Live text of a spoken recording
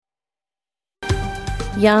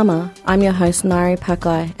Yama, I'm your host Nari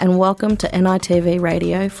Pakai, and welcome to NITV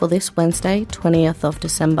Radio for this Wednesday, 20th of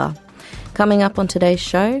December. Coming up on today's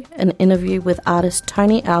show, an interview with artist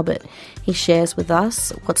Tony Albert. He shares with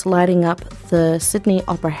us what's lighting up the Sydney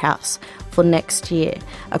Opera House for next year,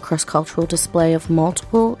 a cross-cultural display of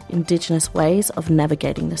multiple Indigenous ways of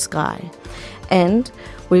navigating the sky. And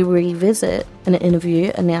we revisit an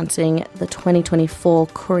interview announcing the 2024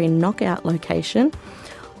 Koori Knockout location.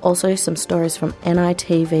 Also, some stories from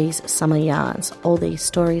NITV's Summer Yarns. All these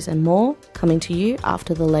stories and more coming to you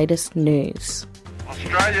after the latest news.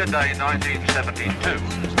 Australia Day 1972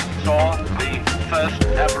 saw the first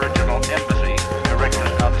Aboriginal embassy erected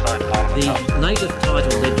outside Parliament House. The native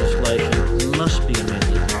title legislation must be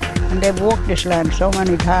amended. And they've walked this land so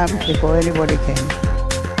many times before anybody came.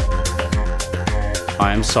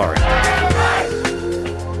 I am sorry.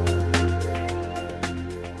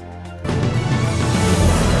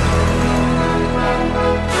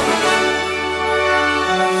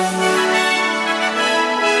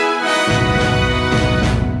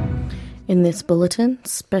 In this bulletin,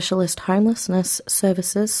 specialist homelessness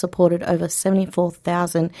services supported over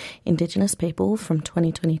 74,000 Indigenous people from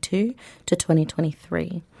 2022 to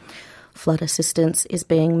 2023. Flood assistance is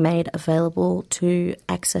being made available to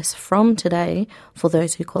access from today for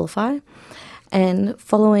those who qualify. And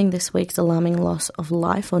following this week's alarming loss of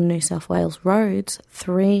life on New South Wales roads,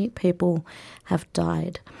 3 people have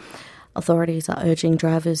died. Authorities are urging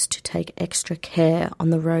drivers to take extra care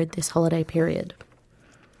on the road this holiday period.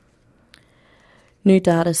 New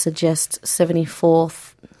data suggests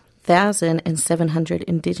 74,700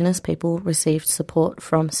 Indigenous people received support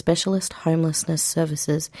from specialist homelessness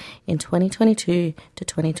services in 2022 to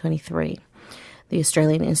 2023. The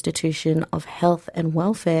Australian Institution of Health and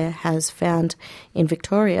Welfare has found in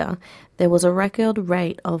Victoria there was a record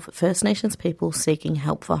rate of First Nations people seeking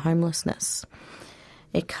help for homelessness.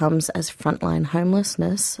 It comes as frontline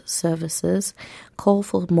homelessness services call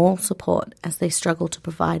for more support as they struggle to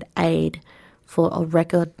provide aid for a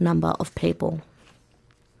record number of people.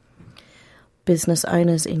 Business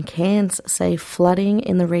owners in Cairns say flooding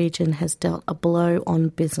in the region has dealt a blow on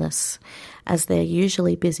business, as their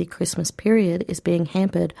usually busy Christmas period is being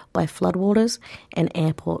hampered by floodwaters and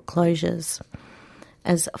airport closures.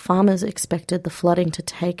 As farmers expected the flooding to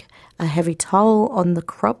take a heavy toll on the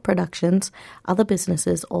crop productions, other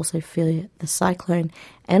businesses also fear the cyclone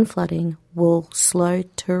and flooding will slow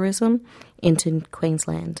tourism into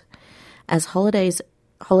Queensland, as holiday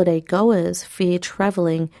goers fear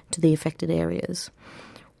travelling to the affected areas.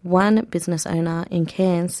 One business owner in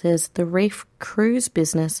Cairns says the reef cruise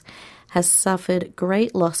business has suffered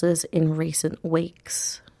great losses in recent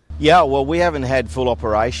weeks. Yeah, well, we haven't had full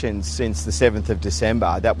operations since the 7th of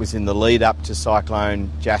December. That was in the lead up to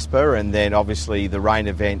Cyclone Jasper and then obviously the rain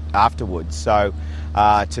event afterwards. So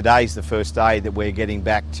today's the first day that we're getting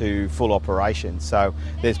back to full operations. So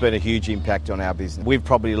there's been a huge impact on our business. We've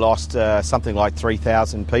probably lost something like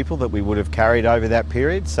 3,000 people that we would have carried over that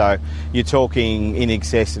period. So you're talking in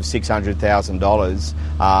excess of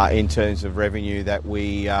 $600,000 in terms of revenue that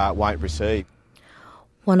we won't receive.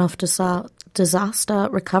 One-off disaster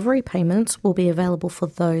recovery payments will be available for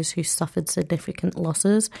those who suffered significant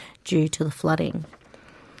losses due to the flooding.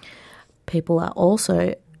 People are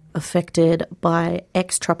also affected by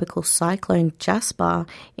ex-tropical cyclone Jasper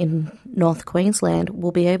in North Queensland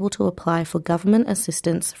will be able to apply for government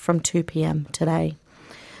assistance from 2 p.m. today.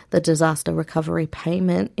 The disaster recovery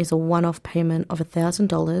payment is a one-off payment of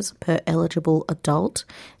 $1,000 per eligible adult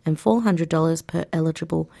and $400 per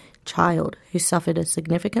eligible child who suffered a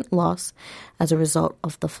significant loss as a result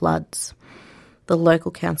of the floods. The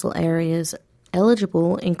local council areas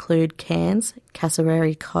eligible include Cairns,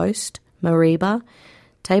 Kasserary Coast, Mareeba,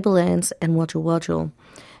 Tablelands and Wodjil Wodjil.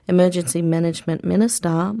 Emergency Management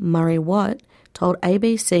Minister Murray Watt told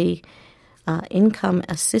ABC income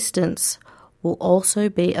assistance will also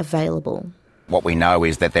be available. What we know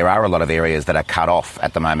is that there are a lot of areas that are cut off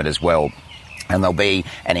at the moment as well. And there'll be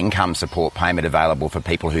an income support payment available for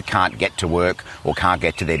people who can't get to work or can't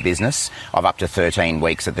get to their business of up to 13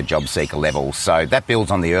 weeks at the job seeker level. So that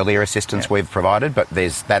builds on the earlier assistance we've provided, but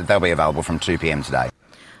they'll be available from 2 p.m. today.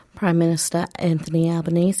 Prime Minister Anthony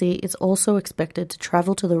Albanese is also expected to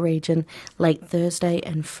travel to the region late Thursday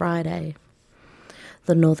and Friday.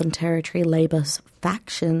 The Northern Territory Labor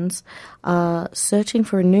factions are searching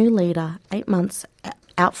for a new leader 8 months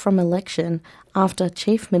out from election after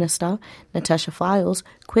Chief Minister Natasha Fyles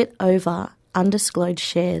quit over undisclosed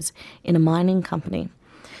shares in a mining company.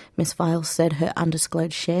 Ms. Fyles said her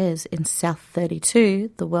undisclosed shares in South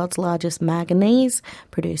 32, the world's largest manganese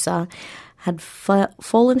producer, had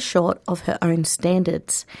fallen short of her own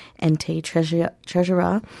standards. NT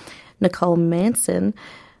Treasurer Nicole Manson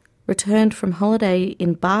returned from holiday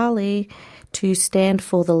in Bali to stand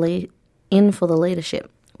for the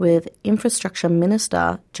leadership, with Infrastructure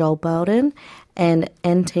Minister Joel Bowden and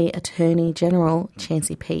NT Attorney General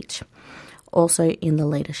Chancey Peach also in the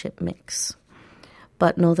leadership mix.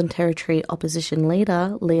 But Northern Territory Opposition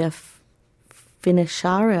Leader Leah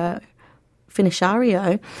Finishario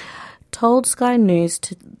told Sky News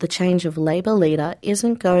the change of Labor leader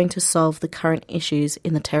isn't going to solve the current issues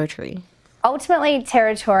in the Territory. Ultimately,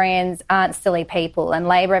 Territorians aren't silly people, and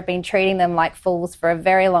Labor have been treating them like fools for a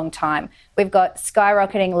very long time. We've got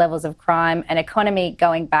skyrocketing levels of crime, an economy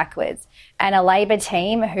going backwards, and a Labor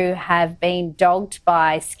team who have been dogged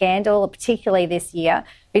by scandal, particularly this year,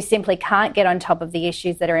 who simply can't get on top of the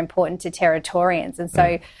issues that are important to Territorians. And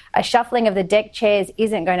so a shuffling of the deck chairs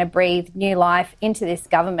isn't going to breathe new life into this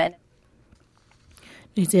government.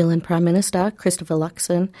 New Zealand Prime Minister Christopher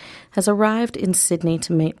Luxon has arrived in Sydney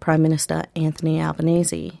to meet Prime Minister Anthony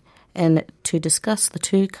Albanese and to discuss the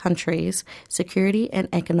two countries' security and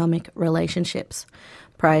economic relationships.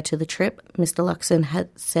 Prior to the trip, Mr Luxon had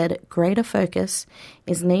said greater focus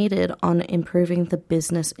is needed on improving the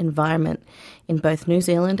business environment in both New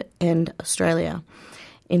Zealand and Australia.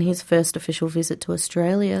 In his first official visit to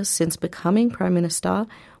Australia since becoming Prime Minister,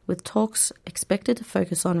 with talks expected to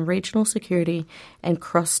focus on regional security and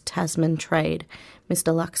cross-Tasman trade,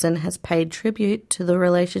 Mr Luxon has paid tribute to the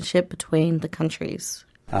relationship between the countries.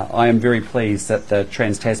 I am very pleased that the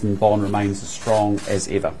Trans-Tasman bond remains as strong as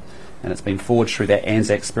ever, and it's been forged through that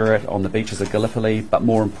Anzac spirit on the beaches of Gallipoli, but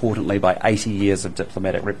more importantly by 80 years of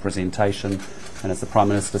diplomatic representation, and as the Prime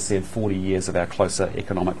Minister said, 40 years of our closer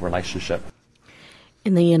economic relationship.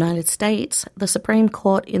 In the United States, the Supreme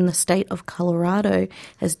Court in the state of Colorado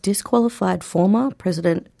has disqualified former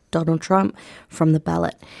President Donald Trump from the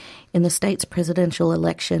ballot in the state's presidential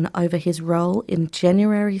election over his role in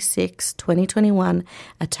January 6, 2021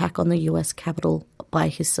 attack on the US Capitol by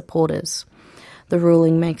his supporters. The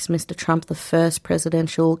ruling makes Mr. Trump the first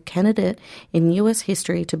presidential candidate in US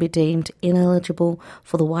history to be deemed ineligible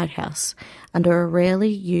for the White House under a rarely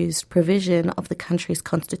used provision of the country's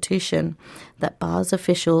constitution that bars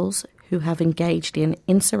officials who have engaged in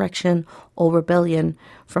insurrection or rebellion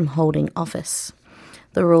from holding office.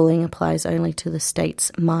 The ruling applies only to the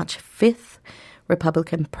state's March 5th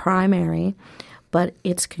Republican primary, but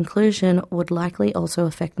its conclusion would likely also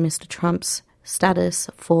affect Mr. Trump's status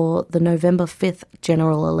for the November 5th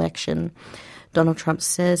general election. Donald Trump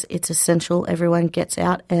says it's essential everyone gets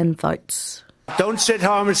out and votes. Don't sit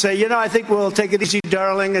home and say, I think we'll take it easy,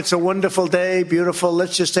 darling. It's a wonderful day, beautiful.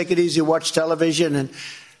 Let's just take it easy, watch television and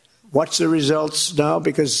watch the results now,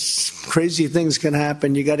 because crazy things can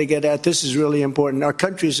happen. You got to get out. This is really important. Our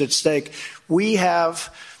country's at stake. We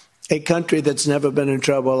have a country that's never been in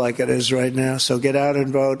trouble like it is right now. So get out and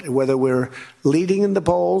vote, whether we're leading in the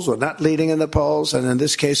polls or not leading in the polls. And in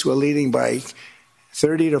this case, we're leading by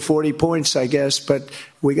 30 to 40 points, I guess. But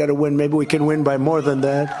we got to win. Maybe we can win by more than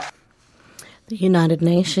that. The United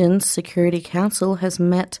Nations Security Council has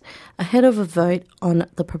met ahead of a vote on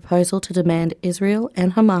the proposal to demand Israel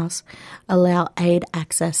and Hamas allow aid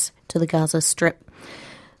access to the Gaza Strip.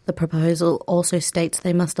 The proposal also states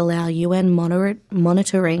they must allow UN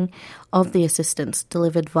monitoring of the assistance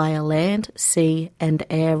delivered via land, sea and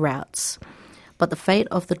air routes. But the fate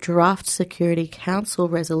of the draft Security Council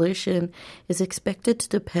resolution is expected to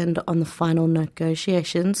depend on the final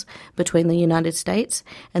negotiations between the United States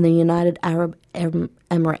and the United Arab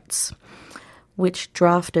Emirates, which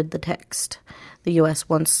drafted the text. The US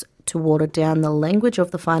wants to water down the language of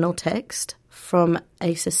the final text from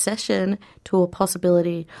a cessation to a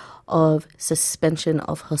possibility of suspension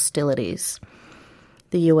of hostilities.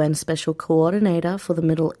 The UN Special Coordinator for the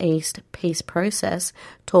Middle East Peace Process,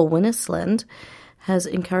 Tor Winnisland, has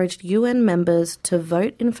encouraged UN members to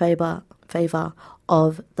vote in favour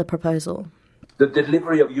of the proposal. The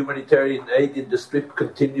delivery of humanitarian aid in the Strip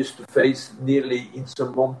continues to face nearly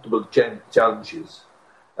insurmountable challenges.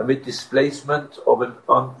 Amid displacement of an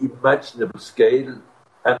unimaginable scale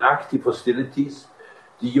and active hostilities,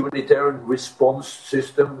 the humanitarian response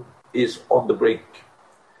system is on the brink.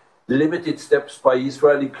 Limited steps by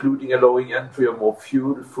Israel, including allowing entry of more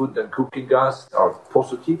fuel, food and cooking gas, are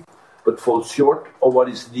positive, but fall short of what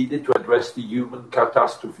is needed to address the human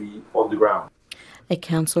catastrophe on the ground. A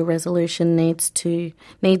council resolution needs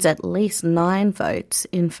at least 9 votes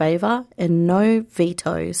in favour and no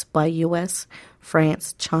vetoes by US,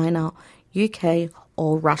 France, China, UK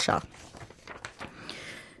or Russia.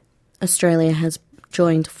 Australia has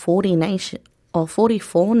joined 40 or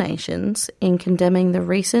 44 nations in condemning the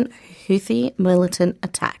recent Houthi militant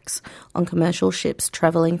attacks on commercial ships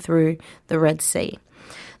travelling through the Red Sea.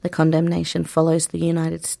 The condemnation follows the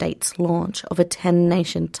United States' launch of a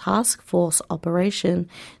 10-nation task force operation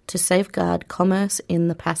to safeguard commerce in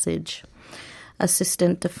the passage.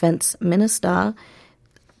 Assistant Defence Minister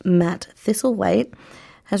Matt Thistlethwaite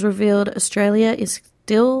has revealed Australia is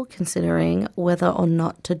still considering whether or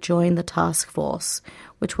not to join the task force,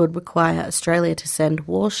 which would require Australia to send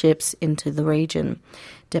warships into the region.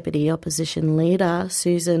 Deputy Opposition Leader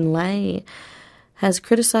Susan Ley has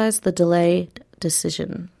criticised the delayed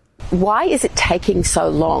decision. Why is it taking so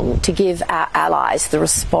long to give our allies the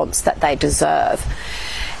response that they deserve?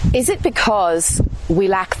 Is it because we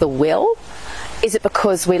lack the will? Is it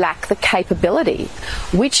because we lack the capability?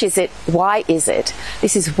 Which is it? Why is it?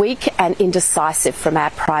 This is weak and indecisive from our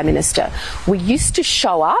Prime Minister. We used to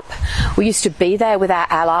show up. We used to be there with our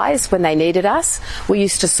allies when they needed us. We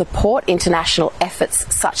used to support international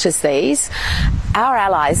efforts such as these. Our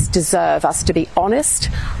allies deserve us to be honest,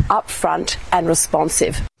 upfront and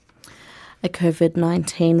responsive. A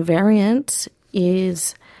COVID-19 variant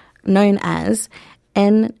is known as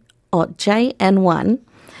JN1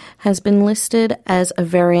 has been listed as a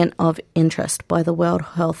variant of interest by the World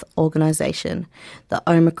Health Organization. The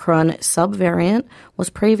Omicron subvariant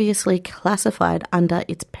was previously classified under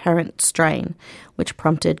its parent strain, which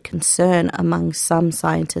prompted concern among some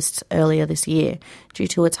scientists earlier this year due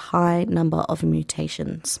to its high number of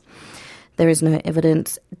mutations. There is no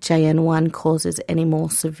evidence JN1 causes any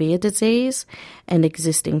more severe disease, and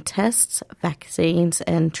existing tests, vaccines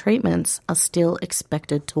and treatments are still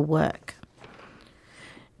expected to work.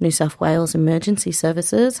 New South Wales Emergency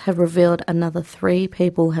Services have revealed another 3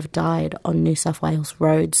 people have died on New South Wales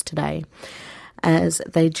roads today as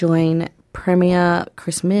they join Premier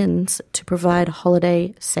Chris Minns to provide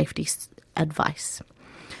holiday safety advice.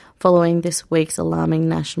 Following this week's alarming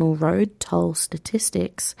national road toll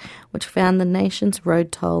statistics, which found the nation's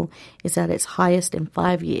road toll is at its highest in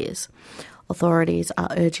 5 years, authorities are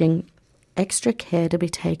urging extra care to be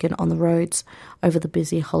taken on the roads over the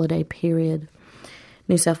busy holiday period.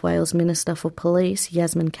 New South Wales Minister for Police,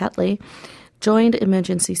 Yasmin Catley, joined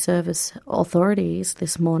emergency service authorities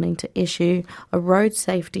this morning to issue a road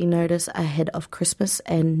safety notice ahead of Christmas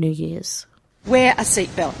and New Year's. Wear a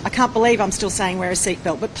seatbelt. I can't believe I'm still saying wear a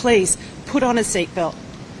seatbelt, but please put on a seatbelt.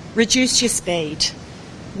 Reduce your speed.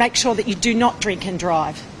 Make sure that you do not drink and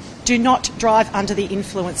drive. Do not drive under the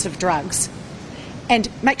influence of drugs. And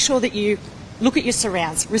make sure that you look at your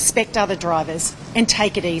surrounds, respect other drivers, and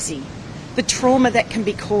take it easy. The trauma that can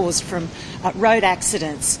be caused from road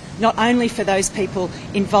accidents, not only for those people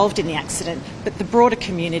involved in the accident, but the broader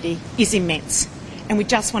community, is immense. And we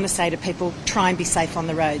just want to say to people, try and be safe on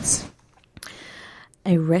the roads.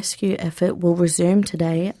 A rescue effort will resume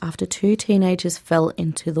today after 2 teenagers fell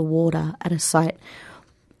into the water at a site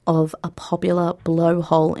of a popular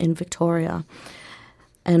blowhole in Victoria,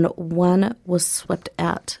 and one was swept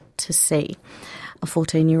out to sea. A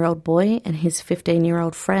 14-year-old boy and his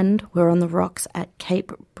 15-year-old friend were on the rocks at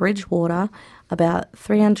Cape Bridgewater, about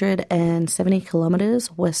 370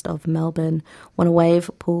 kilometres west of Melbourne, when a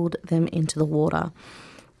wave pulled them into the water.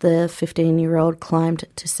 The 15-year-old climbed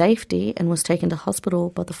to safety and was taken to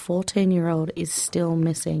hospital, but the 14-year-old is still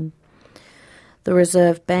missing. The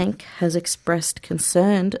Reserve Bank has expressed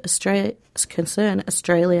concern Australia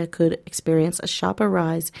could experience a sharper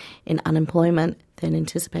rise in unemployment than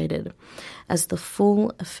anticipated, as the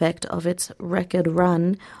full effect of its record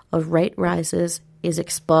run of rate rises is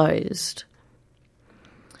exposed.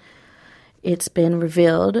 It's been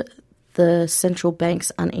revealed the central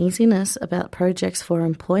bank's uneasiness about projects for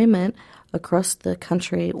employment across the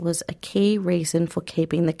country was a key reason for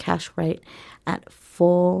keeping the cash rate at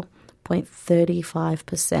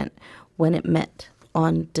 4.35% when it met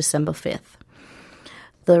on December 5th.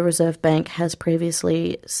 The Reserve Bank has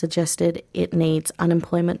previously suggested it needs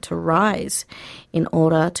unemployment to rise in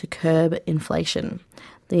order to curb inflation.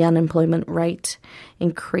 The unemployment rate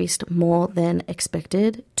increased more than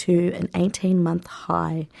expected to an 18-month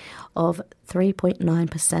high of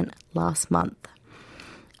 3.9% last month,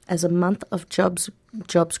 as a month of jobs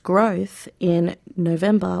growth in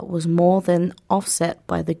November was more than offset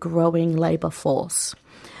by the growing labour force.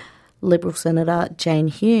 Liberal Senator Jane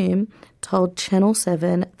Hume told Channel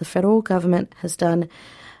 7 the federal government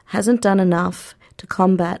hasn't done enough to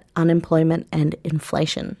combat unemployment and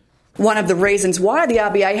inflation. one of the reasons why the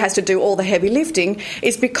RBA has to do all the heavy lifting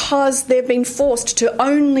is because they've been forced to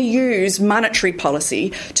only use monetary policy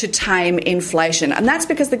to tame inflation. And that's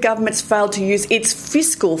because the government's failed to use its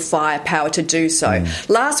fiscal firepower to do so.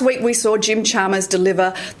 Last week we saw Jim Chalmers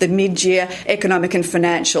deliver the mid-year economic and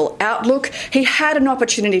financial outlook. He had an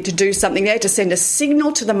opportunity to do something there, to send a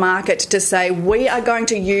signal to the market to say we are going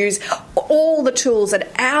to use all the tools at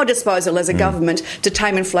our disposal as a government to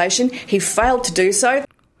tame inflation. He failed to do so.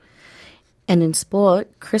 And in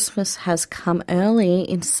sport, Christmas has come early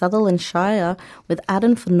in Sutherland Shire with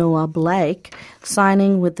Adam Fanua-Blake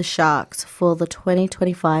signing with the Sharks for the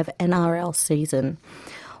 2025 NRL season.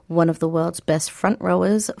 One of the world's best front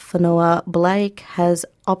rowers, Fanua-Blake, has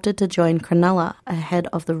opted to join Cronulla ahead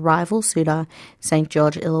of the rival suitor St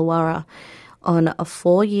George Illawarra on a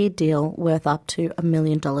 4-year deal worth up to $1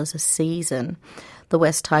 million a season. The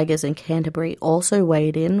West Tigers and Canterbury also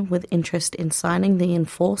weighed in with interest in signing the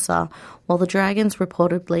enforcer, while the Dragons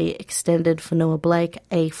reportedly extended Fanua-Blake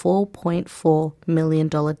a $4.4 million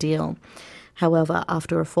deal. However,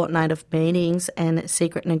 after a fortnight of meetings and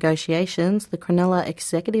secret negotiations, the Cronulla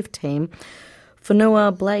executive team,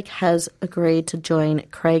 Fanua-Blake has agreed to join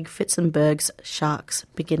Craig Fitzenberg's Sharks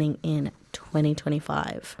beginning in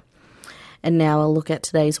 2025. And now a look at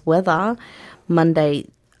today's weather.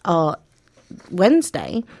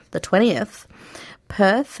 Wednesday, the 20th,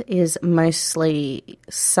 Perth is mostly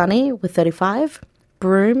sunny with 35.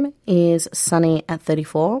 Broome is sunny at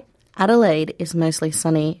 34. Adelaide is mostly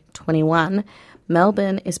sunny, 21.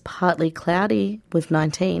 Melbourne is partly cloudy with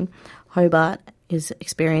 19. Hobart is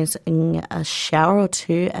experiencing a shower or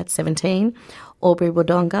two at 17.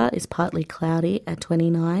 Albury-Wodonga is partly cloudy at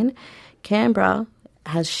 29. Canberra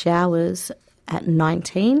has showers at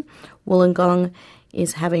 19. Wollongong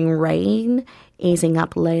is having rain, easing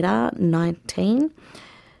up later, 19.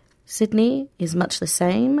 Sydney is much the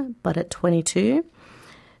same, but at 22.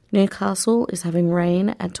 Newcastle is having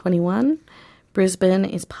rain at 21. Brisbane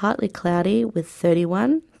is partly cloudy with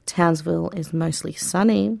 31. Townsville is mostly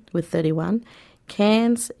sunny with 31.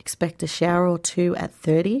 Cairns expect a shower or two at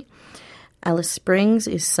 30. Alice Springs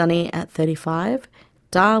is sunny at 35.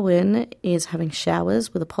 Darwin is having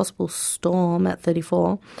showers with a possible storm at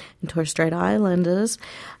 34. And Torres Strait Islanders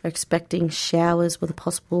are expecting showers with a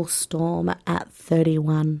possible storm at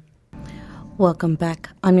 31. Welcome back.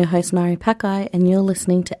 I'm your host, Nari Pakai, and you're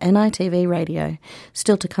listening to NITV Radio.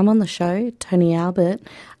 Still to come on the show, Tony Albert,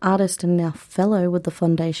 artist and now fellow with the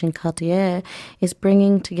Fondation Cartier, is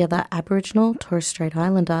bringing together Aboriginal, Torres Strait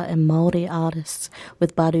Islander and Māori artists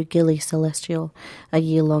with Badu Gili Celestial, a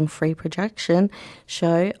year-long free projection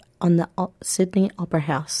show on the Sydney Opera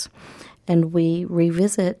House. And we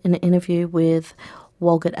revisit an interview with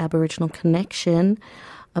Walgett Aboriginal Connection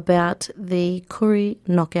about the Koori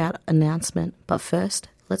knockout announcement. But first,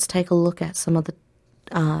 let's take a look at some of the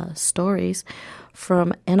stories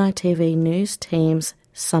from NITV News Team's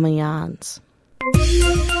Summer Yarns.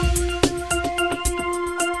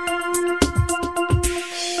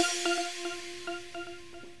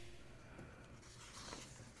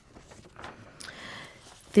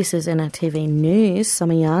 This is NITV News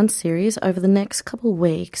Summer Yarns series. Over the next couple of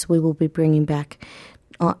weeks, we will be bringing back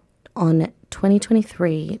on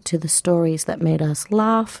 2023 to the stories that made us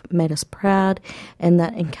laugh, made us proud, and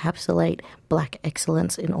that encapsulate Black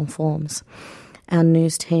excellence in all forms. Our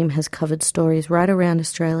news team has covered stories right around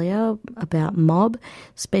Australia about mob,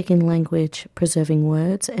 speaking language, preserving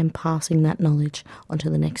words, and passing that knowledge onto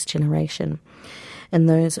the next generation. And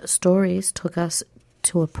those stories took us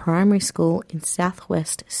to a primary school in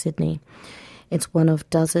southwest Sydney. It's one of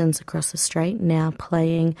dozens across the strait now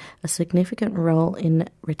playing a significant role in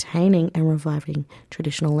retaining and reviving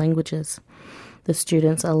traditional languages. The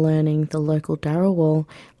students are learning the local Darawal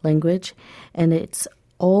language, and it's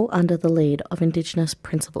all under the lead of Indigenous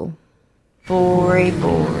principal. Bori,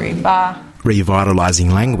 bori, ba.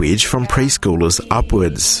 Revitalising language from preschoolers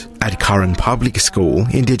upwards. At Curran Public School,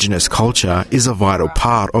 Indigenous culture is a vital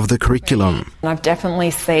part of the curriculum. I've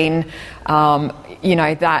definitely seen,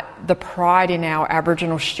 that the pride in our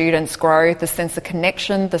Aboriginal students grow, the sense of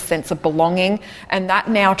connection, the sense of belonging, and that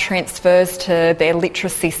now transfers to their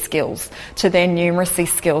literacy skills, to their numeracy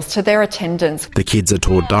skills, to their attendance. The kids are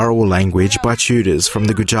taught Darawal language by tutors from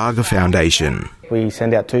the Gujaga Foundation. We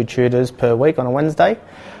send out 2 tutors per week on a Wednesday,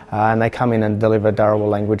 and they come in and deliver Darawal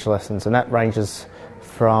language lessons, and that ranges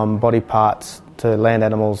from body parts to land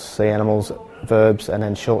animals, sea animals, verbs, and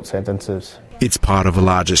then short sentences. It's part of a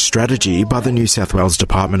larger strategy by the New South Wales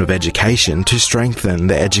Department of Education to strengthen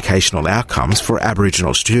the educational outcomes for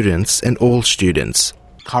Aboriginal students and all students.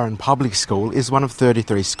 Curran Public School is one of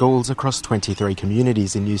 33 schools across 23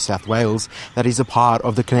 communities in New South Wales that is a part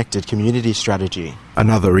of the Connected Community Strategy.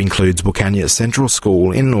 Another includes Bukanya Central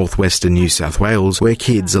School in northwestern New South Wales, where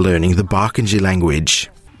kids are learning the Barkindji language.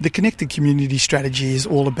 The Connected Community Strategy is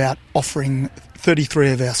all about offering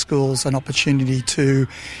 33 of our schools an opportunity to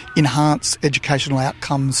enhance educational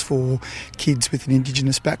outcomes for kids with an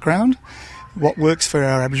Indigenous background. What works for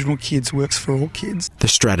our Aboriginal kids works for all kids. The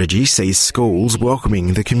strategy sees schools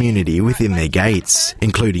welcoming the community within their gates,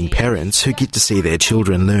 including parents who get to see their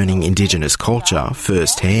children learning Indigenous culture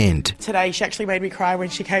firsthand. Today she actually made me cry when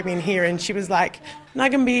she came in here and she was like,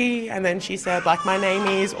 Nagambi, and then she said, like, my name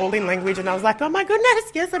is, all in language, and I was like, oh my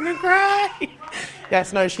goodness, yes, I'm going to cry.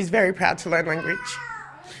 Yes, no, she's very proud to learn language.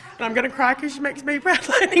 And I'm going to cry because she makes me proud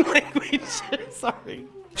learning language. Sorry.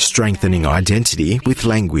 Strengthening identity with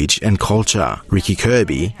language and culture. Ricky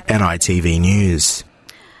Kirby, NITV News.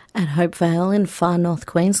 At Hopevale in far north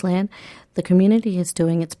Queensland, the community is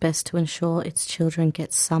doing its best to ensure its children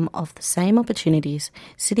get some of the same opportunities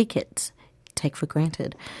city kids take for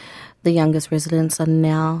granted. The youngest residents are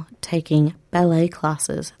now taking ballet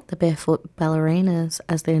classes. The Barefoot Ballerinas,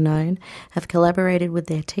 as they're known, have collaborated with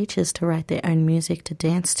their teachers to write their own music to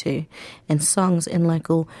dance to and songs in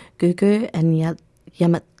local Gugu and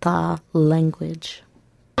Yamatha language.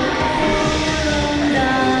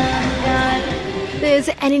 There's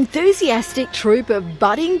an enthusiastic troupe of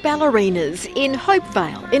budding ballerinas in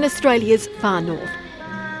Hopevale in Australia's far north.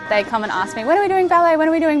 They come and ask me, when are we doing ballet? When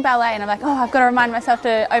are we doing ballet? And I'm like, I've got to remind myself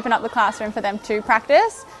to open up the classroom for them to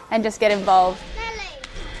practice and just get involved.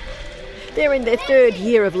 They're in their third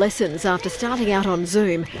year of lessons after starting out on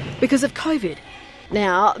Zoom because of COVID.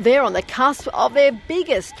 Now they're on the cusp of their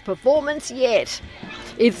biggest performance yet.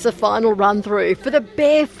 It's the final run-through for the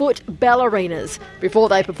Barefoot Ballerinas before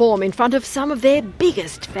they perform in front of some of their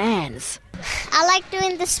biggest fans. I like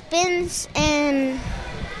doing the spins and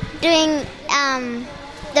doing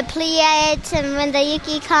the pliates and when the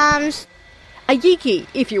yiki comes. A yiki,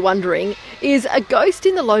 if you're wondering, is a ghost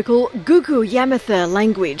in the local Gugu Yamatha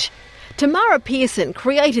language. Tamara Pearson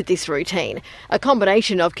created this routine, a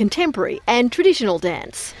combination of contemporary and traditional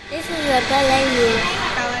dance. This is a ballet move.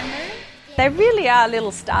 They really are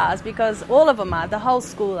little stars because all of them are, the whole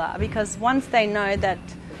school are, because once they know that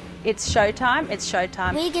it's showtime, it's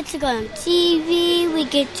showtime. We get to go on TV, we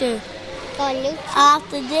get to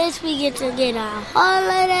after this, we get to get our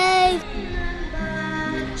holidays.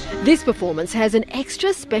 This performance has an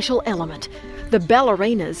extra special element. The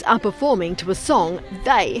ballerinas are performing to a song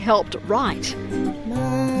they helped write.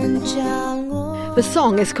 The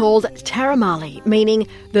song is called Taramali, meaning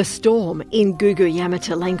the storm in Gugu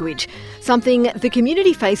Yamatha language, something the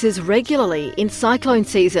community faces regularly in cyclone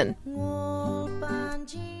season.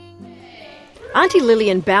 Auntie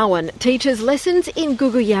Lillian Bowen teaches lessons in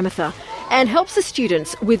Gugu Yamatha and helps the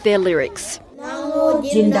students with their lyrics.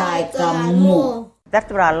 That's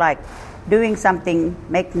what I like, doing something,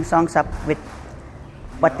 making songs up with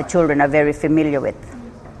what the children are very familiar with.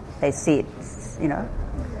 They see it,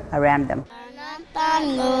 around them.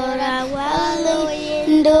 And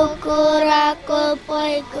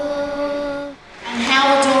how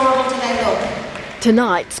adorable do they look?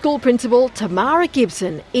 Tonight, school principal Tamara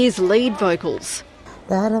Gibson is lead vocals.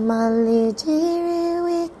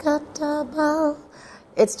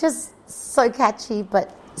 It's just so catchy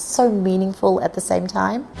but so meaningful at the same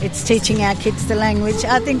time. It's teaching our kids the language.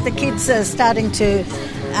 I think the kids are starting to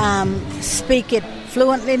speak it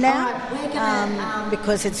fluently now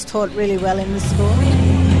because it's taught really well in the school.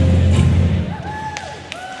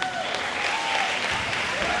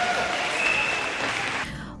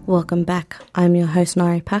 Welcome back. I'm your host,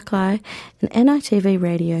 Nari Pakai, and NITV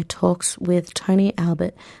Radio talks with Tony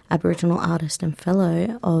Albert, Aboriginal artist and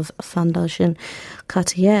fellow of Foundation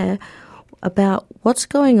Cartier, about what's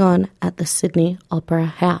going on at the Sydney Opera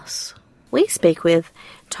House. We speak with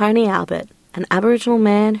Tony Albert, an Aboriginal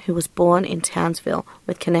man who was born in Townsville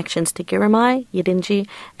with connections to Girramai, Yidinji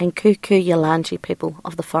and Kuku Yalanji people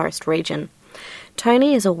of the forest region.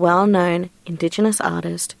 Tony is a well-known Indigenous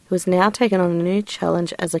artist who has now taken on a new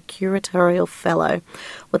challenge as a curatorial fellow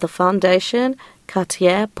with the Foundation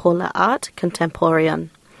Cartier pour l'Art Contemporain,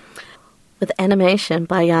 with animation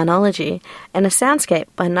by Yarnology and a soundscape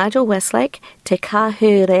by Nigel Westlake, Te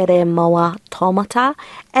Kahurere Moa Tomata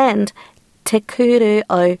and Te Kuru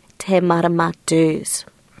o Te Marama Dus.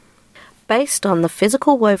 Based on the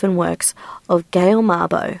physical woven works of Gail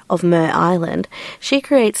Marbo of Mer Island, she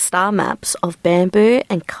creates star maps of bamboo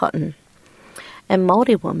and cotton. And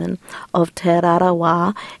Māori woman of Te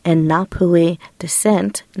Rarawa and Ngāpuhi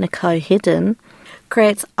descent, Nicole Hidden,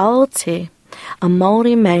 creates aoti, a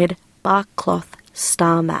Māori-made bark cloth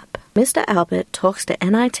Star Map. Mr. Albert talks to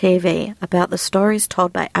NITV about the stories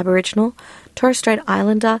told by Aboriginal, Torres Strait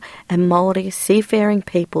Islander and Māori seafaring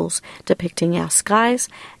peoples depicting our skies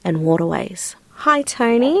and waterways. Hi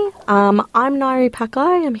Tony, I'm Nairi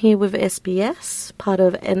Pakai. I'm here with SBS, part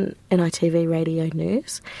of NITV Radio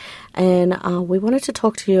News, and we wanted to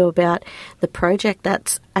talk to you about the project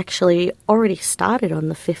that's actually already started on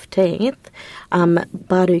the 15th,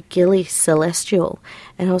 Barugili Celestial,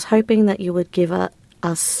 and I was hoping that you would give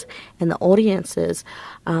us and the audiences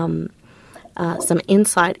some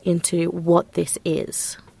insight into what this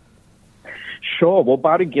is. Sure. Well,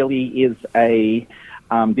 Barugili is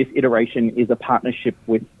this iteration is a partnership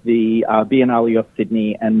with the Biennale of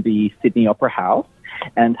Sydney and the Sydney Opera House,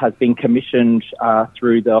 and has been commissioned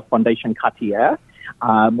through the Fondation Cartier,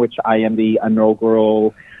 which I am the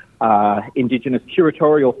inaugural Indigenous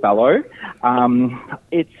Curatorial Fellow.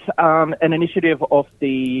 It's an initiative of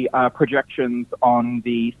the projections on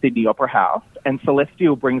the Sydney Opera House, and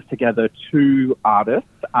Celestial brings together two artists,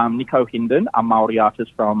 Nico Hindon, a Māori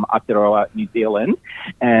artist from Aotearoa, New Zealand,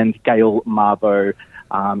 and Gail Marbo,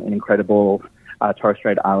 an incredible Torres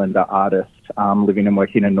Strait Islander artist living and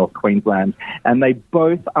working in North Queensland. And they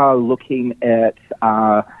both are looking at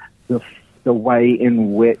the way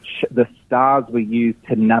in which the stars were used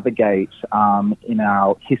to navigate in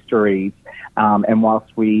our histories. And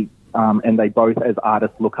whilst and they both as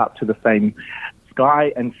artists look up to the same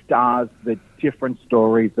sky and stars, the different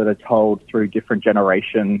stories that are told through different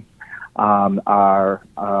generations are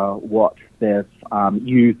what they've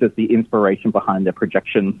used as the inspiration behind their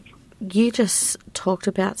projections. You just talked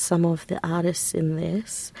about some of the artists in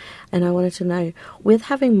this, and I wanted to know, with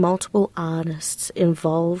having multiple artists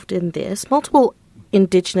involved in this, multiple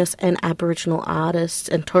Indigenous and Aboriginal artists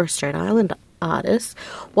and Torres Strait Islander artists,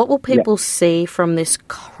 what will people see from this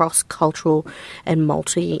cross-cultural and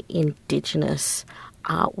multi-Indigenous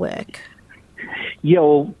artwork? Yeah,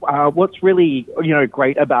 well, what's really,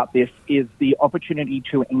 great about this is the opportunity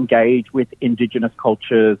to engage with Indigenous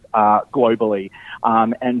cultures globally.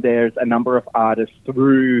 And there's a number of artists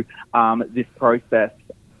through this process,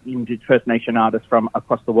 First Nation artists from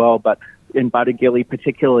across the world, but in Barugili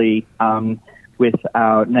particularly, with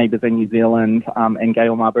our neighbours in New Zealand and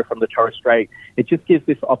Gail Marbo from the Torres Strait, it just gives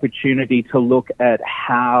this opportunity to look at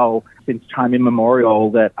how, since time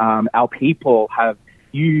immemorial, that our people have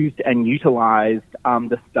used and utilised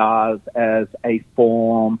the stars as a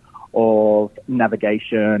form of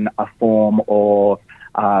navigation, a form of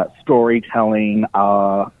storytelling.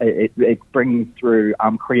 It brings through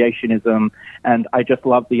creationism, and I just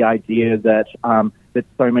love the idea that that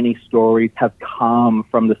so many stories have come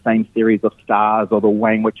from the same series of stars, or the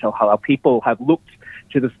way in which our people have looked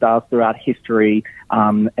to the stars throughout history,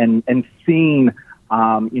 and seen,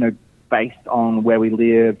 based on where we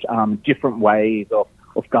lived, different ways of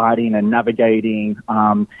guiding and navigating,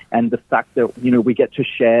 and the fact that, we get to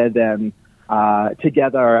share them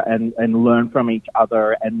together and learn from each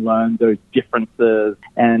other and learn those differences,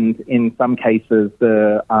 and in some cases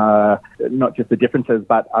not just the differences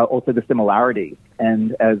but also the similarities.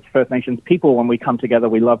 And as First Nations people, when we come together,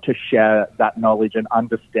 we love to share that knowledge and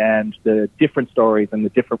understand the different stories and the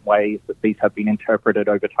different ways that these have been interpreted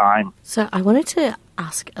over time. So I wanted to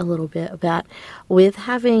ask a little bit about, with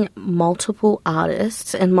having multiple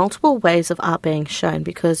artists and multiple ways of art being shown,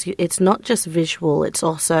 because it's not just visual, it's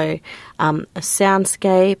also a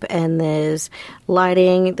soundscape, and there's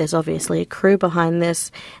lighting, there's obviously a crew behind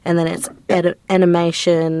this, and then it's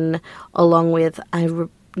animation, along with, I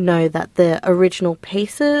know that the original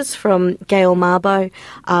pieces from Gail Marbo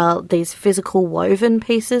are these physical woven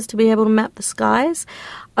pieces to be able to map the skies.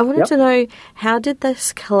 I wanted to know, how did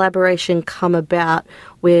this collaboration come about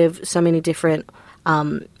with so many different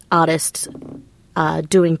artists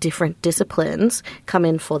doing different disciplines come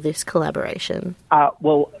in for this collaboration?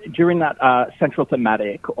 Well, during that central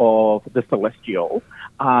thematic of the Celestial,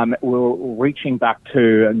 we're reaching back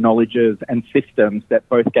to knowledges and systems that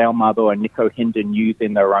both Gail Marbo and Nico Hindon use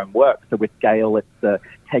in their own work. So with Gail, it's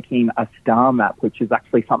taking a star map, which is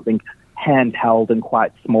actually something handheld and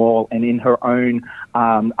quite small, and in her own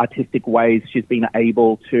artistic ways, she's been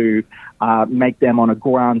able to make them on a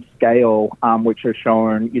grand scale, which are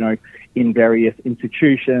shown, in various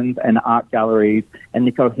institutions and art galleries. And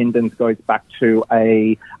Nico Hindon's goes back to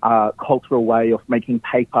a cultural way of making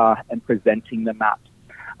paper and presenting the maps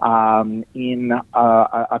in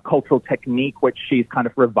a cultural technique which she's kind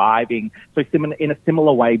of reviving. So in a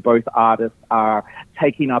similar way, both artists are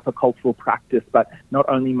taking up a cultural practice, but not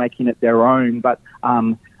only making it their own, but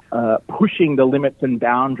pushing the limits and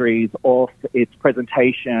boundaries of its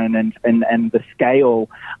presentation and the scale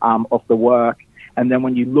of the work. And then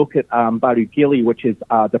when you look at Baru Gili, which is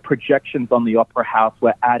the projections on the Opera House,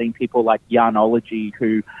 we're adding people like Yarnology,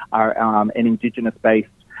 who are an Indigenous-based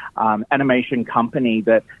animation company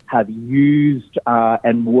that have used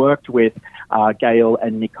and worked with Gail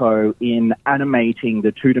and Nico in animating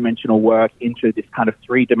the two-dimensional work into this kind of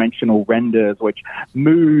three-dimensional renders, which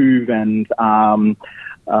move and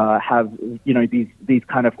have, you know, these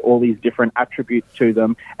kind of all these different attributes to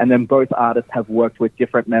them. And then both artists have worked with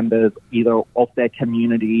different members, either of their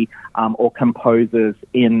community or composers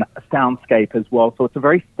in soundscape as well. So it's a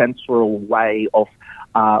very sensual way of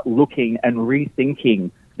looking and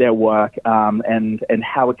rethinking their work and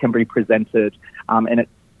how it can be presented. And it's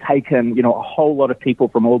taken, you know, a whole lot of people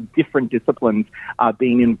from all different disciplines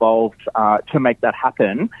being involved to make that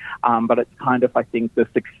happen. But it's kind of, I think, the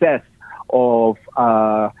success of,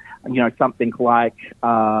 you know, something like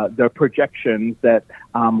the projections that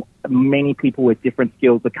many people with different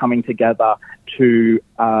skills are coming together to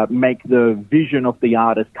make the vision of the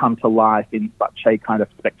artist come to life in such a kind of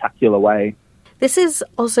spectacular way. This is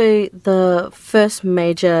also the first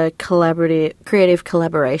major creative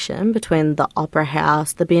collaboration between the Opera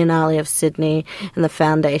House, the Biennale of Sydney and the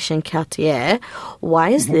Foundation Cartier. Why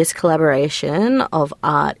is this collaboration of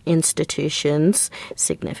art institutions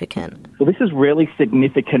significant? Well, this is really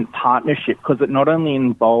significant partnership because it not only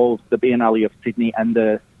involves the Biennale of Sydney and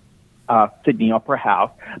the Sydney Opera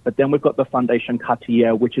House, but then we've got the Foundation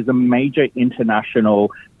Cartier, which is a major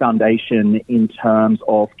international foundation in terms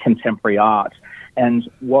of contemporary art. And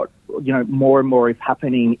what, you know, more and more is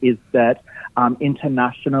happening is that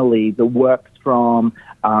internationally the works from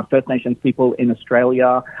First Nations people in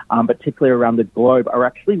Australia, particularly around the globe, are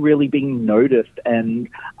actually really being noticed and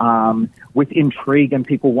with intrigue, and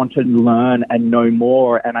people want to learn and know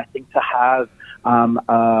more. And I think to have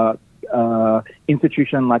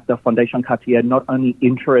institution like the Foundation Cartier not only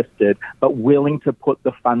interested but willing to put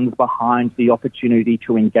the funds behind the opportunity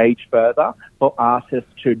to engage further for artists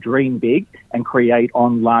to dream big and create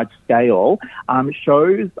on large scale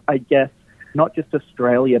shows, I guess, not just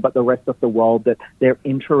Australia but the rest of the world that they're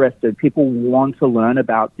interested. People want to learn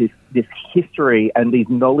about this history and these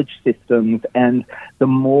knowledge systems, and the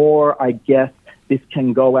more, I guess, this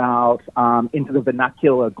can go out into the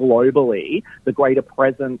vernacular globally, the greater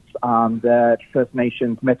presence that First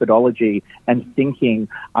Nations methodology and thinking,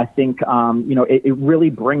 I think, you know, it really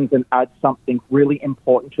brings and adds something really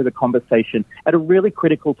important to the conversation at a really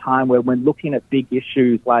critical time where we're looking at big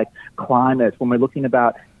issues like climate, when we're looking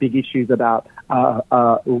about big issues about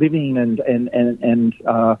living and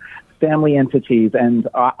family entities and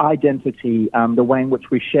identity, the way in which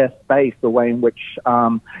we share space, the way in which,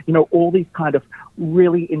 you know, all these kind of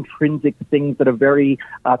really intrinsic things that are very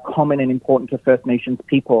common and important to First Nations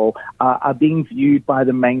people are being viewed by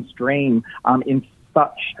the mainstream in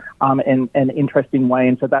such an interesting way.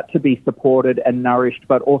 And so that to be supported and nourished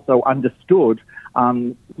but also understood,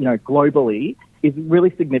 you know, globally is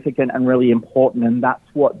really significant and really important. And that's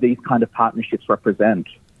what these kind of partnerships represent.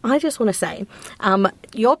 I just want to say,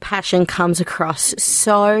 your passion comes across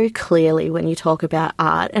so clearly when you talk about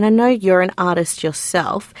art, and I know you're an artist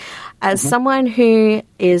yourself. As someone who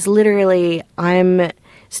is literally, I'm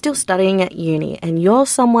still studying at uni, and you're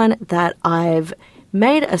someone that I've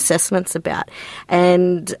made assessments about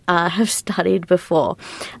and have studied before.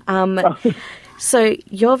 So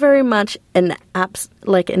you're very much an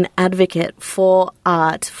advocate for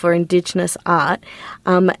art, for Indigenous art.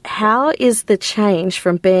 How is the change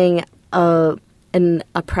from being a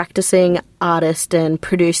practicing artist and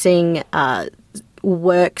producing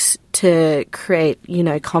works to create, you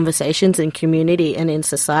know, conversations in community and in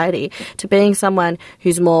society, to being someone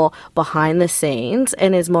who's more behind the scenes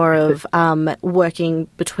and is more of working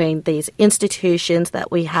between these institutions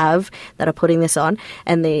that we have that are putting this on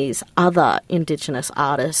and these other Indigenous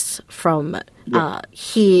artists from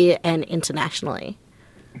here and internationally?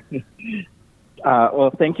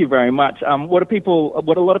 Well, thank you very much. What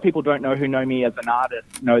a lot of people don't know who know me as an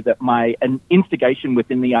artist know that an instigation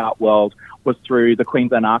within the art world was through the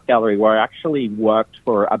Queensland Art Gallery, where I actually worked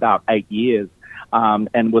for about 8 years,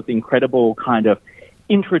 and was incredible kind of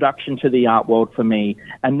introduction to the art world for me.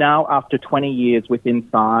 And now after 20 years within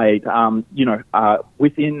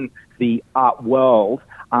the art world,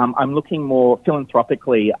 I'm looking more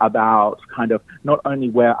philanthropically about kind of not only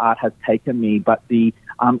where art has taken me, but the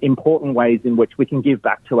important ways in which we can give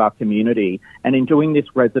back to our community. And in doing this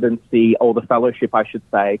residency, or the fellowship, I should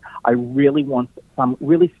say, I really want some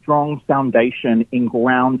really strong foundation in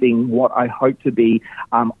grounding what I hope to be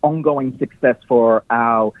ongoing success for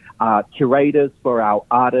our curators, for our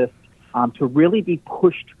artists, to really be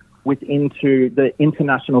pushed into the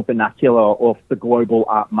international vernacular of the global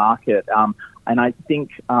art market. And I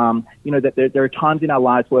think, that there are times in our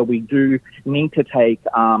lives where we do need to take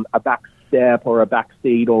a back step or a back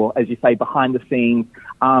seat, or, as you say, behind the scenes,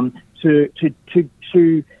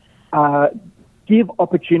 to give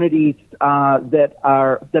opportunities that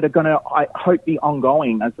are going to, I hope, be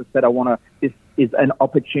ongoing. As I said, this is an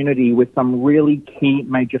opportunity with some really key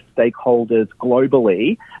major stakeholders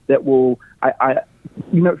globally that will,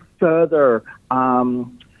 further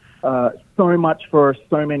so much for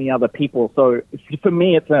so many other people. So for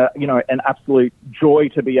me, it's an absolute joy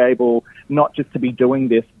to be able not just to be doing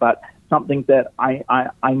this, but something that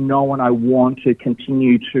I know and I want to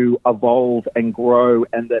continue to evolve and grow,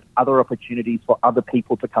 and that other opportunities for other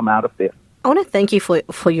people to come out of this. I want to thank you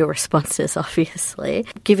for your responses, obviously,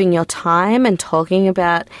 giving your time and talking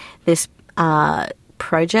about this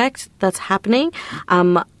project that's happening.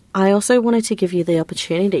 I also wanted to give you the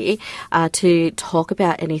opportunity to talk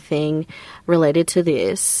about anything related to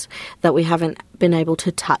this that we haven't been able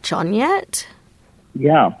to touch on yet.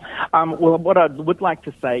 Yeah. Well, what I would like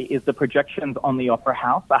to say is the projections on the Opera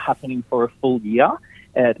House are happening for a full year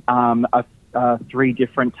at 3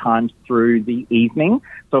 different times through the evening.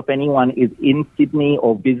 So if anyone is in Sydney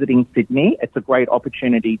or visiting Sydney, it's a great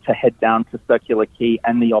opportunity to head down to Circular Quay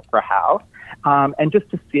and the Opera House. And just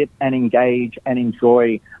to sit and engage and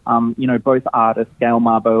enjoy, both artists, Gail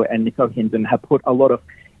Marbo and Nico Hinden, have put a lot of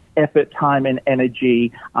effort, time and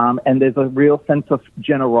energy, and there's a real sense of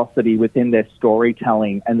generosity within their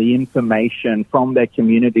storytelling and the information from their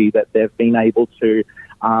community that they've been able to,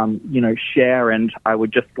 share. And I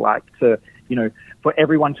would just like to, for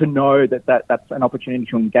everyone to know that's an opportunity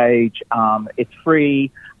to engage. It's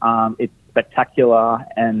free, it's spectacular,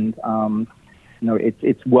 and,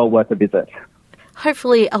 it's well worth a visit.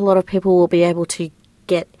 Hopefully a lot of people will be able to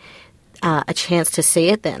get a chance to see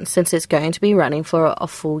it then, since it's going to be running for a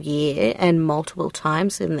full year and multiple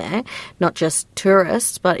times in there, not just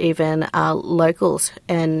tourists, but even locals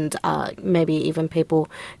and maybe even people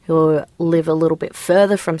who live a little bit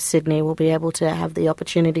further from Sydney will be able to have the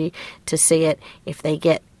opportunity to see it if they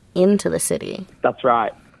get into the city. That's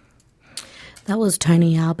right. That was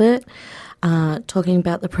Tony Albert talking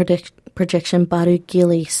about the projection Baru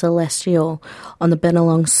Gili Celestial on the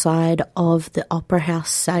Bennelong side of the Opera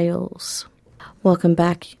House sales. Welcome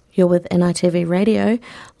back. You're with NITV Radio.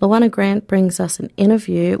 Luana Grant brings us an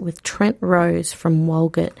interview with Trent Rose from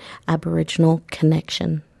Walgett Aboriginal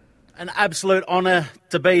Connection. An absolute honour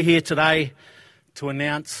to be here today to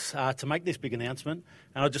announce, to make this big announcement.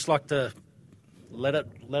 And I'd just like to let it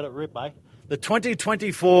rip, eh? The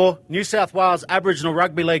 2024 New South Wales Aboriginal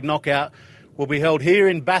Rugby League Knockout will be held here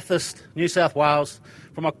in Bathurst, New South Wales,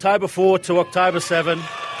 from October 4 to October 7.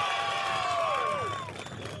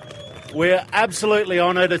 We're absolutely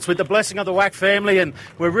honoured. It's with the blessing of the WAC family, and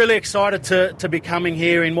we're really excited to be coming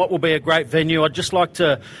here in what will be a great venue. I'd just like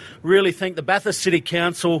to really thank the Bathurst City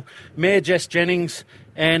Council, Mayor Jess Jennings,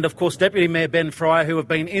 and of course Deputy Mayor Ben Fryer, who have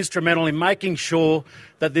been instrumental in making sure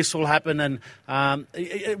that this will happen. And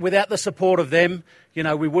without the support of them,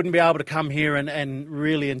 we wouldn't be able to come here and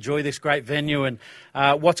really enjoy this great venue and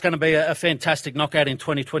what's going to be a fantastic knockout in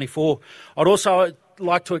 2024. I'd also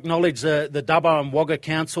like to acknowledge the Dubbo and Wagga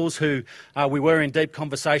councils who we were in deep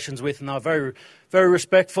conversations with, and they're very, very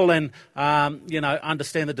respectful and,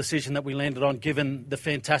 understand the decision that we landed on given the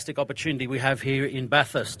fantastic opportunity we have here in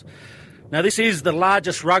Bathurst. Now, this is the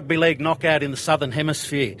largest rugby league knockout in the Southern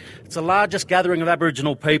Hemisphere. It's the largest gathering of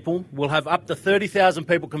Aboriginal people. We'll have up to 30,000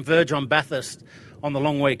 people converge on Bathurst on the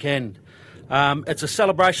long weekend. It's a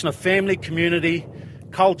celebration of family, community,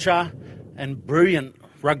 culture and brilliant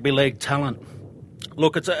rugby league talent.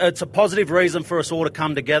 Look, it's a positive reason for us all to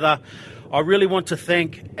come together. I really want to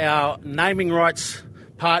thank our naming rights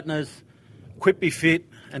partners, Quit Be Fit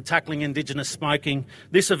and Tackling Indigenous Smoking.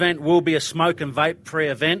 This event will be a smoke and vape-free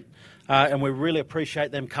event. And we really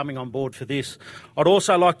appreciate them coming on board for this. I'd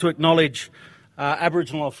also like to acknowledge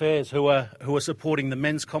Aboriginal Affairs who are supporting the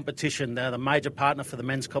men's competition. They're the major partner for the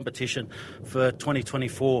men's competition for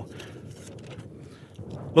 2024.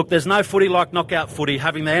 Look, there's no footy like knockout footy,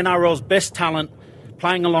 having the NRL's best talent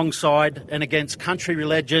playing alongside and against country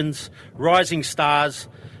legends, rising stars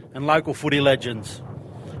and local footy legends.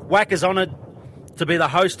 WAC is honoured to be the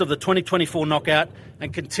host of the 2024 knockout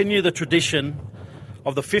and continue the tradition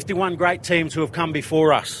of the 51 great teams who have come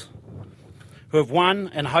before us, who have won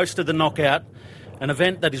and hosted the knockout, an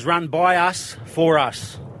event that is run by us, for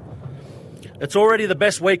us. It's already the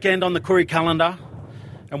best weekend on the Koori calendar,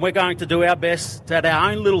 and we're going to do our best to add our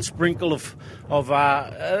own little sprinkle of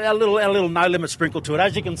our little no-limit sprinkle to it.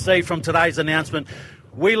 As you can see from today's announcement,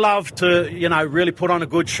 we love to, really put on a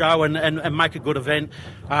good show and make a good event.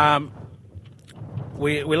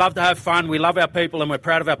 we love to have fun. We love our people and we're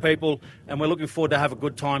proud of our people, and we're looking forward to have a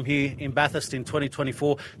good time here in Bathurst in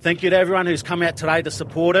 2024. Thank you to everyone who's come out today to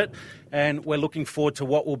support it, and we're looking forward to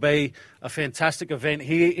what will be a fantastic event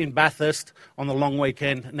here in Bathurst on the long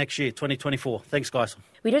weekend next year, 2024. Thanks, guys.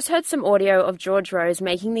 We just heard some audio of George Rose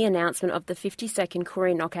making the announcement of the 52nd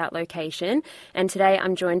Koori Knockout location, and today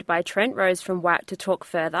I'm joined by Trent Rose from WAC to talk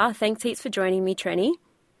further. Thanks heaps for joining me, Trenny.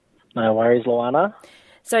 No worries, Luana.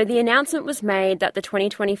 So the announcement was made that the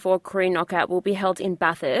 2024 Koori Knockout will be held in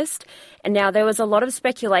Bathurst. And now there was a lot of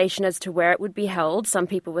speculation as to where it would be held. Some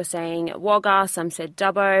people were saying Wagga, some said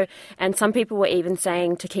Dubbo, and some people were even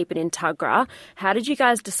saying to keep it in Tuggerah. How did you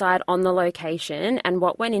guys decide on the location, and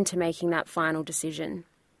what went into making that final decision?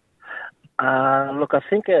 Look, I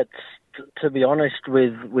think it's, to be honest,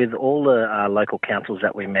 with all the local councils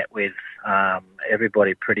that we met with,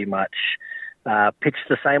 everybody pretty much pitched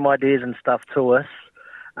the same ideas and stuff to us.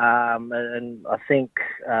 And I think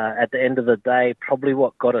at the end of the day, probably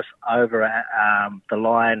what got us over the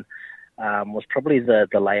line was probably the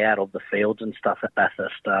layout of the fields and stuff at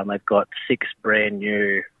Bathurst. They've got 6 brand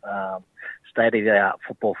new state-of-the-art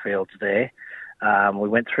football fields there. We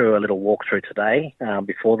went through a little walkthrough today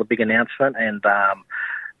before the big announcement, and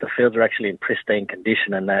the fields are actually in pristine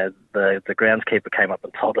condition, and the groundskeeper came up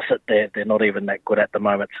and told us that they're not even that good at the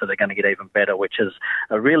moment, so they're going to get even better, which is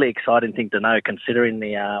a really exciting thing to know, considering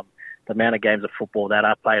the amount of games of football that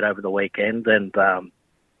are played over the weekend, and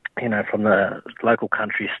from the local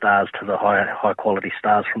country stars to the high quality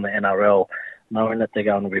stars from the NRL, knowing that they're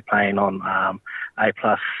going to be playing on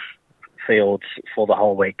A+ fields for the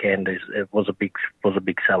whole weekend was a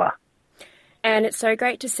big seller. And it's so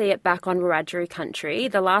great to see it back on Wiradjuri country.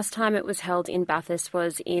 The last time it was held in Bathurst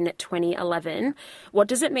was in 2011. What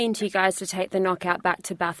does it mean to you guys to take the knockout back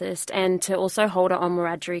to Bathurst and to also hold it on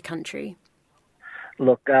Wiradjuri country?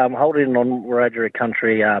 Look, holding it on Wiradjuri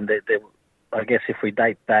country, I guess if we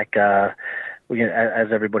date back,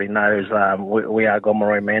 as everybody knows, we are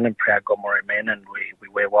Gomeroi men and proud Gomeroi men, and we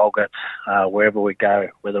wear Walgetts wherever we go,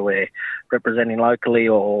 whether we're representing locally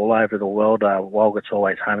or all over the world. Walgett's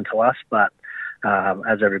always home to us, but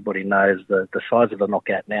as everybody knows, the size of the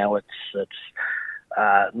knockout now, it's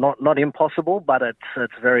not impossible, but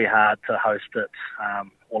it's very hard to host it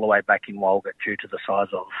all the way back in Walgett due to the size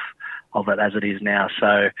of it as it is now.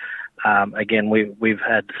 So again, we've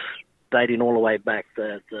had dating all the way back.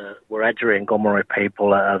 The Wiradjuri and Gomeroi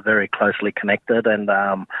people are very closely connected, and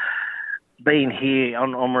being here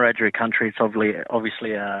on Wiradjuri country, it's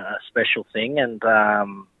obviously a special thing, and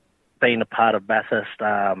being a part of Bathurst,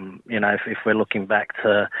 if we're looking back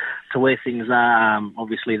to where things are,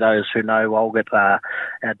 obviously those who know Walgett, our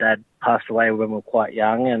dad passed away when we were quite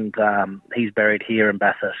young, and he's buried here in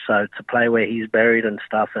Bathurst. So to play where he's buried and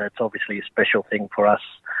stuff, it's obviously a special thing for us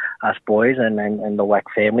boys and the WAC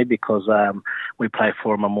family, because we play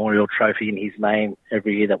for a memorial trophy in his name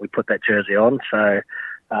every year that we put that jersey on. So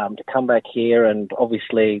to come back here, and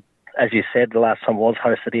obviously, as you said, the last time it was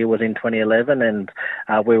hosted here was in 2011, and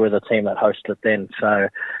we were the team that hosted it then. So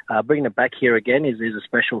bringing it back here again is a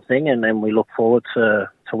special thing, and then we look forward to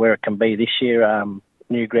where it can be this year.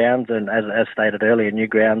 New grounds, and as stated earlier, new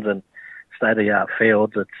grounds and state-of-the-art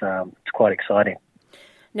fields. It's quite exciting.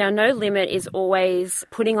 Now, No Limit is always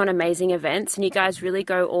putting on amazing events, and you guys really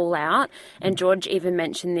go all out. And George even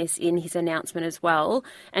mentioned this in his announcement as well.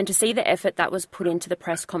 And to see the effort that was put into the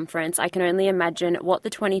press conference, I can only imagine what the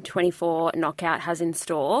 2024 knockout has in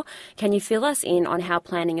store. Can you fill us in on how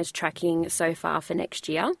planning is tracking so far for next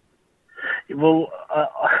year? Well,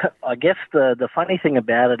 I guess the funny thing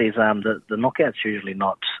about it is the knockout's usually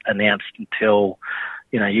not announced until,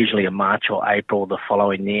 usually in March or April the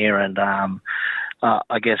following year, and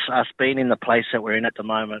I guess us being in the place that we're in at the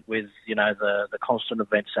moment with, the constant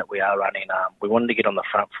events that we are running, we wanted to get on the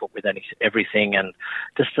front foot with everything, and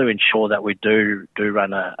just to ensure that we do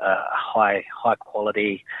run a high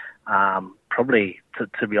quality, probably,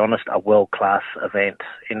 to be honest, a world-class event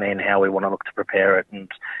in how we want to look to prepare it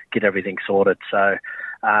and get everything sorted. So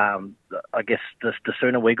I guess the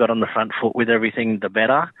sooner we got on the front foot with everything, the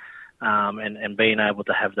better. And being able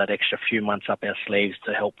to have that extra few months up our sleeves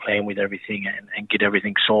to help plan with everything and get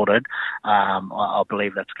everything sorted, I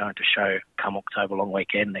believe that's going to show come October long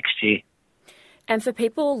weekend next year. And for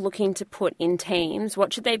people looking to put in teams,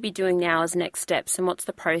 what should they be doing now as next steps, and what's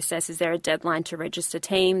the process? Is there a deadline to register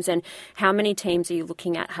teams, and how many teams are you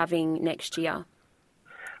looking at having next year?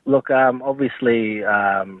 Look, obviously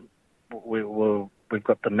we've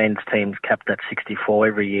got the men's teams capped at 64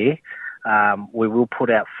 every year. We will put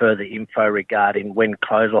out further info regarding when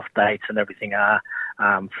close-off dates and everything are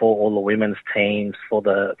for all the women's teams, for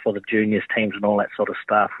the juniors teams and all that sort of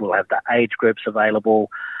stuff. We'll have the age groups available.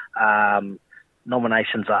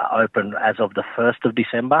 Nominations are open as of the 1st of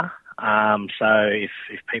December. So if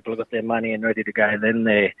people have got their money and ready to go, then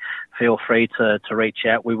they feel free to reach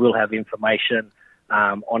out. We will have information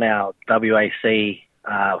on our WAC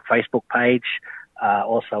Facebook page,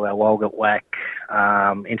 also our Walgett WAC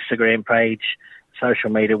Instagram page, social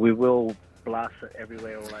media. We will blast it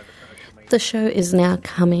everywhere all over social media. The show is now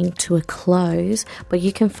coming to a close, but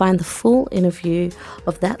you can find the full interview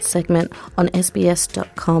of that segment on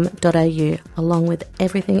sbs.com.au, along with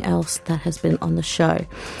everything else that has been on the show.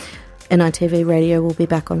 NITV Radio will be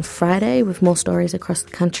back on Friday with more stories across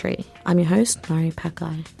the country. I'm your host, Mari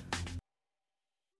Pakai.